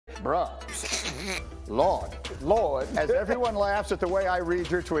Bruh. Lord. As everyone laughs at the way I read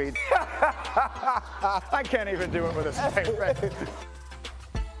your tweet, I can't even do it with a straight face.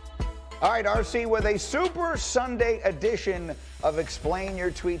 All right, RC, with a Super Sunday edition of Explain Your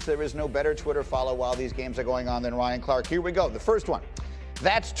Tweets. There is no better Twitter follow while these games are going on than Ryan Clark. Here we go. The first one.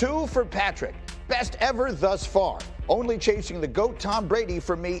 That's 2 for Patrick. Best ever thus far. Only chasing the GOAT Tom Brady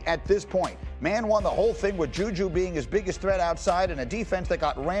for me at this point. Man won the whole thing with Juju being his biggest threat outside and a defense that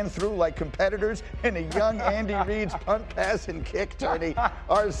got ran through like competitors in a young Andy Reid's punt, pass, and kick tourney.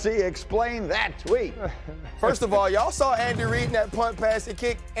 RC, explain that tweet. First of all, y'all saw Andy Reid in that punt, pass, and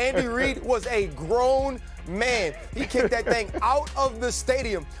kick. Andy Reid was a grown man. He kicked that thing out of the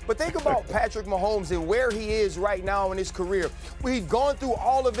stadium. But think about Patrick Mahomes and where he is right now in his career. We've gone through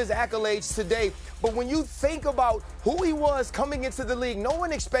all of his accolades today. But when you think about who he was coming into the league, no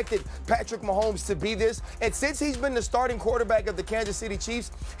one expected Patrick Mahomes to be this. And since he's been the starting quarterback of the Kansas City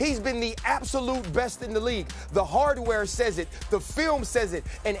Chiefs, he's been the absolute best in the league. The hardware says it. The film says it.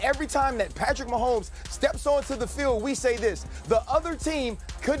 And every time that Patrick Mahomes steps onto the field, we say this: the other team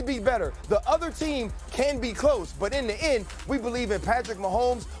could be better. The other team can be close. But in the end, we believe in Patrick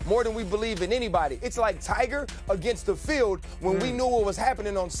Mahomes more than we believe in anybody. It's like Tiger against the field when we knew what was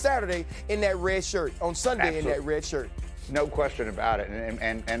happening on Saturday in that red shirt, on Sunday. Absolutely. In that red shirt. No question about it.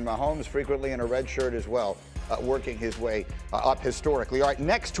 And Mahomes frequently in a red shirt as well, working his way up historically. All right,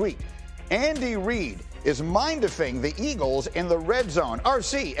 next tweet. Andy Reid is mind-defing the Eagles in the red zone.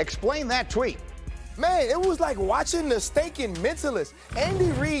 RC, explain that tweet. Man, it was like watching the stinking mentalist.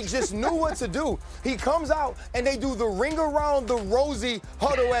 Andy Reid just knew what to do. He comes out and they do the ring around the rosy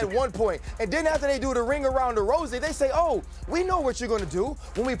huddle at one point. And then after they do the ring around the rosy, they say, oh, we know what you're going to do.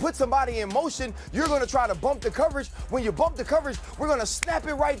 When we put somebody in motion, you're going to try to bump the coverage. When you bump the coverage, we're going to snap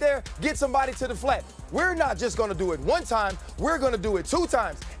it right there, get somebody to the flat. We're not just going to do it one time. We're going to do it 2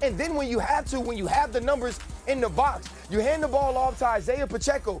 times. And then when you have the numbers in the box, you hand the ball off to Isaiah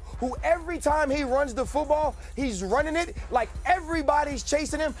Pacheco, who every time he runs the football, he's running it like everybody's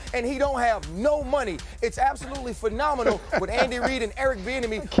chasing him, and he don't have no money. It's absolutely phenomenal what Andy Reid and Eric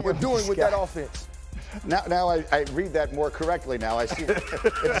Bieniemy were doing with that offense. Now I read that more correctly. Now I see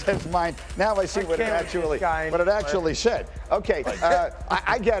it says mine. Now I see what it actually said. Okay,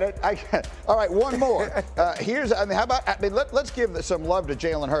 I get it. All right, one more. Let's give some love to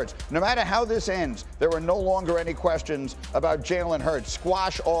Jalen Hurts. No matter how this ends, there are no longer any questions about Jalen Hurts.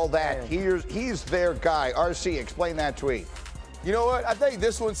 Squash all that. He's their guy. RC, explain that tweet. You know what? I think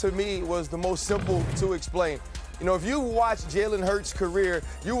this one to me was the most simple to explain. You know, if you watch Jalen Hurts' career,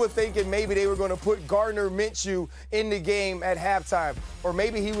 you were thinking maybe they were going to put Gardner Minshew in the game at halftime, or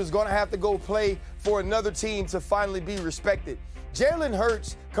maybe he was going to have to go play for another team to finally be respected. Jalen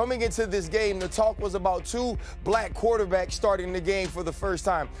Hurts, coming into this game, the talk was about 2 black quarterbacks starting the game for the first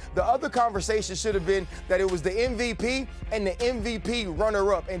time. The other conversation should have been that it was the MVP and the MVP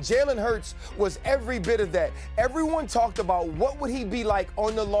runner-up. And Jalen Hurts was every bit of that. Everyone talked about what would he be like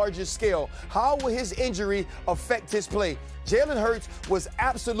on the largest scale. How would his injury affect his play? Jalen Hurts was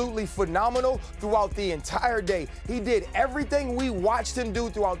absolutely phenomenal throughout the entire day. He did everything we watched him do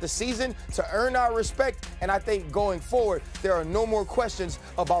throughout the season to earn our respect, and I think going forward, there are no more questions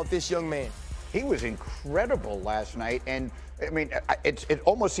about this young man. He was incredible last night, and I mean, it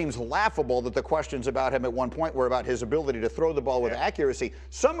almost seems laughable that the questions about him at one point were about his ability to throw the ball with accuracy.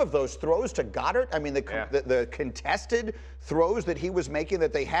 Some of those throws to Goddard, I mean, the contested throws that he was making,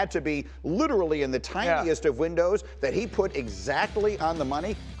 that they had to be literally in the tiniest of windows, that he put exactly on the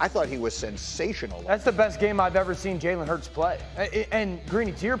money. I thought he was sensational. That's the best game I've ever seen Jalen Hurts play. And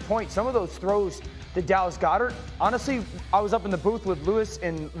Greeny, to your point, some of those throws to Dallas Goedert, honestly, I was up in the booth with Lewis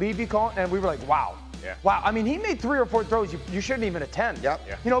and Levy calling, and we were like, wow. Yeah. Wow, I mean, he made 3 or 4 throws you shouldn't even attempt. Yep.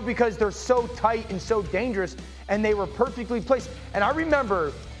 Yeah. You know, because they're so tight and so dangerous, and they were perfectly placed. And I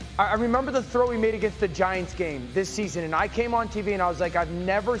remember the throw he made against the Giants game this season, and I came on TV and I was like, I've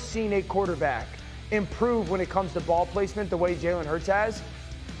never seen a quarterback improve when it comes to ball placement the way Jalen Hurts has.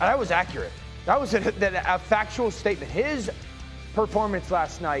 And that was accurate. That was a factual statement. His performance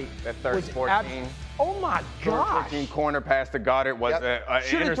last night that third 14. Oh my gosh! 14 corner pass to Goddard was an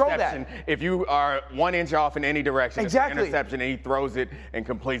interception. If you are 1 inch off in any direction, it's an interception, and he throws it and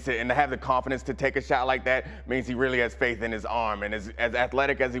completes it. And to have the confidence to take a shot like that means he really has faith in his arm. And as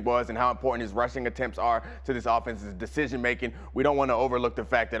athletic as he was, and how important his rushing attempts are to this offense's decision making, we don't want to overlook the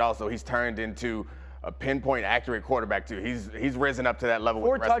fact that also he's turned into a pinpoint accurate quarterback too. He's risen up to that level.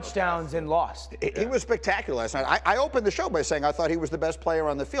 4 touchdowns and lost. He was spectacular last night. I opened the show by saying I thought he was the best player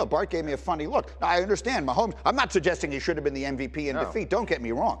on the field. Bart gave me a funny look. Now, I understand Mahomes. I'm not suggesting he should have been the MVP in defeat. Don't get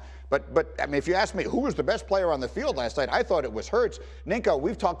me wrong. But I mean, if you ask me who was the best player on the field last night, I thought it was Hurts. Ninko,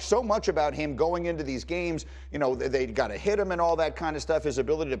 we've talked so much about him going into these games. You know, they got to hit him and all that kind of stuff. His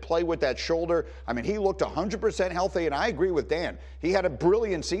ability to play with that shoulder. I mean, he looked 100% healthy, and I agree with Dan. He had a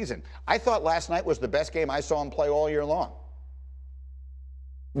brilliant season. I thought last night was the best game I saw him play all year long.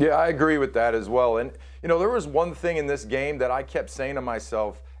 Yeah, I agree with that as well. And, you know, there was one thing in this game that I kept saying to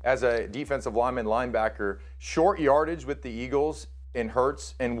myself as a defensive lineman, linebacker, short yardage with the Eagles and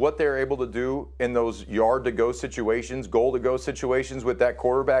Hurts and what they're able to do in those yard-to-go situations, goal-to-go situations with that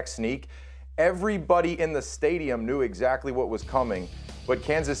quarterback sneak. Everybody in the stadium knew exactly what was coming, but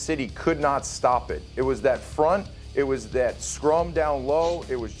Kansas City could not stop it. It was that front. It was that scrum down low.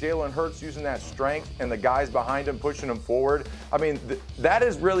 It was Jalen Hurts using that strength and the guys behind him pushing him forward. I mean, that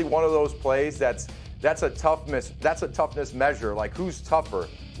is really one of those plays that's a toughness measure. Like, who's tougher?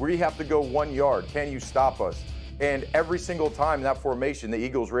 We have to go 1 yard. Can you stop us? And every single time in that formation, the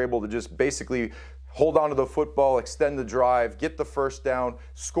Eagles were able to just basically hold on to the football, extend the drive, get the first down,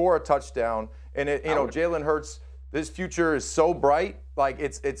 score a touchdown. And Jalen Hurts, his future is so bright. Like,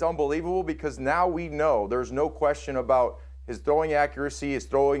 it's unbelievable because now we know there's no question about his throwing accuracy, his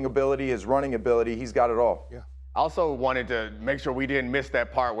throwing ability, his running ability. He's got it all. Yeah. I also wanted to make sure we didn't miss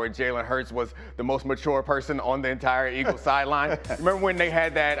that part where Jalen Hurts was the most mature person on the entire Eagles sideline. Remember when they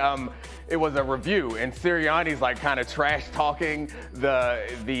had that, it was a review, and Sirianni's like kind of trash talking the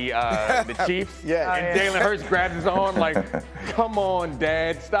Chiefs. Yeah. And Jalen Hurts grabs his arm like, come on,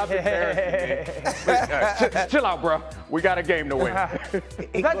 Dad, stop embarrassing me. Chill out, bro. We got a game to win.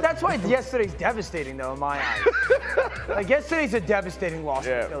 That's why yesterday's devastating, though, in my eyes. Like, yesterday's a devastating loss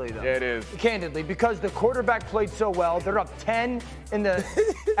for Philly, though. Yeah, it is. Candidly, because the quarterback played so well. They're up 10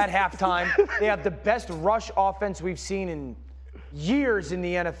 at halftime. They have the best rush offense we've seen in years in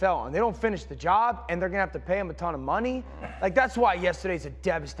the NFL, and they don't finish the job, and they're going to have to pay him a ton of money. Like, that's why yesterday's a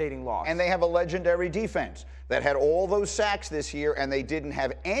devastating loss. And they have a legendary defense that had all those sacks this year, and they didn't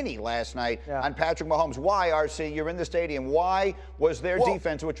have any last night on Patrick Mahomes. Why, RC? You're in the stadium. Why was their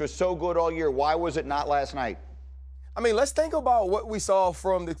defense, which was so good all year, why was it not last night? I mean, let's think about what we saw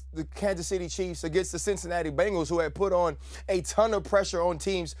from the Kansas City Chiefs against the Cincinnati Bengals, who had put on a ton of pressure on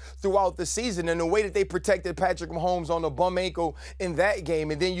teams throughout the season, and the way that they protected Patrick Mahomes on the bum ankle in that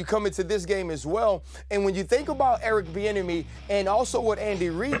game. And then you come into this game as well, and when you think about Eric Bieniemy and also what Andy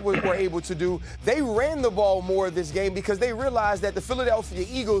Reid were able to do, they ran the ball more this game because they realized that the Philadelphia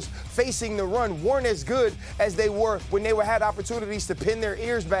Eagles facing the run weren't as good as they were when they had opportunities to pin their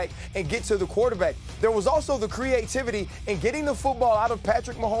ears back and get to the quarterback. There was also the creativity in getting the football out of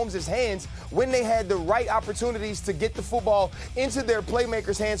Patrick Mahomes' hands when they had the right opportunities to get the football into their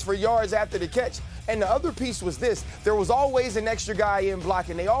playmakers' hands for yards after the catch. And the other piece was this. There was always an extra guy in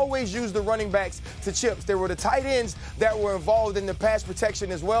blocking. They always used the running backs to chips. There were the tight ends that were involved in the pass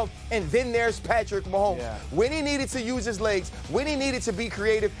protection as well. And then there's Patrick Mahomes. Yeah. When he needed to use his legs, when he needed to be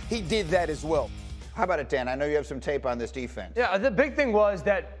creative, he did that as well. How about it, Dan? I know you have some tape on this defense. Yeah, the big thing was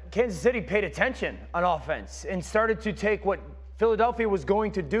that Kansas City paid attention on offense and started to take what Philadelphia was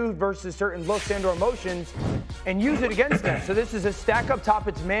going to do versus certain looks and or motions and use it against them. So this is a stack up top.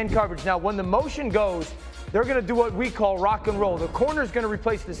 It's man coverage. Now, when the motion goes, they're going to do what we call rock and roll. The corner's going to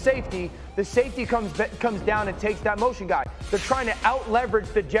replace the safety. The safety comes down and takes that motion guy. They're trying to out-leverage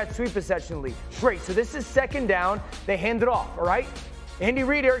the jet sweep, essentially. Great. So this is second down. They hand it off, all right? Andy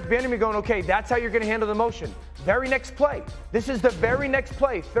Reid, Eric Bieniemy going, okay, that's how you're going to handle the motion. Very next play. This is the very next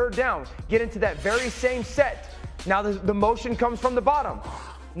play, third down. Get into that very same set. Now the motion comes from the bottom.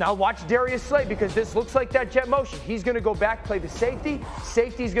 Now watch Darius Slay because this looks like that jet motion. He's going to go back, play the safety.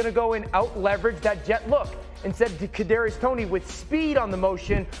 Safety's going to go in, out-leverage that jet look. Instead, Kadarius Toney with speed on the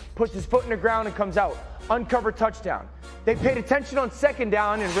motion, puts his foot in the ground and comes out. Uncovered touchdown. They paid attention on second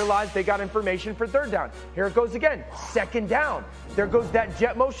down and realized they got information for third down. Here it goes again. Second down. There goes that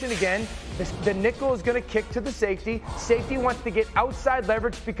jet motion again. The nickel is going to kick to the safety. Safety wants to get outside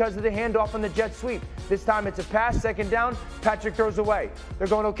leverage because of the handoff on the jet sweep. This time it's a pass, second down. Patrick throws away. They're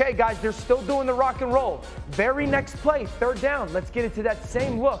going, okay, guys, they're still doing the rock and roll. Very next play, third down. Let's get into that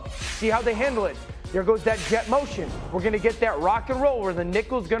same look. See how they handle it. There goes that jet motion. We're going to get that rock and roll where the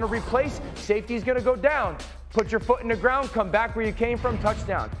nickel's going to replace, safety's going to go down. Put your foot in the ground, come back where you came from,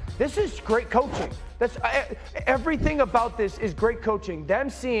 touchdown. This is great coaching. That's everything about this is great coaching. Them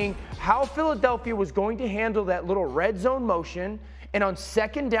seeing how Philadelphia was going to handle that little red zone motion And on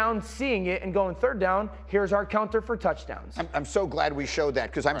second down, seeing it and going third down, here's our counter for touchdowns. I'm so glad we showed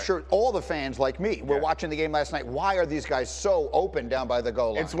that, because I'm sure all the fans like me were watching the game last night. Why are these guys so open down by the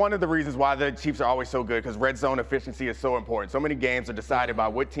goal line? It's one of the reasons why the Chiefs are always so good, because red zone efficiency is so important. So many games are decided by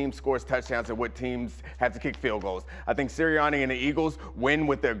what team scores touchdowns and what teams have to kick field goals. I think Sirianni and the Eagles win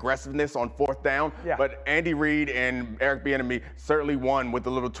with the aggressiveness on fourth down, but Andy Reid and Eric Bieniemy certainly won with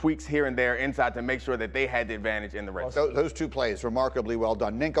the little tweaks here and there inside to make sure that they had the advantage in the red zone. Those two plays, remarkably well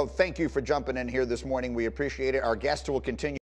done. Ninko, thank you for jumping in here this morning. We appreciate it. Our guests will continue.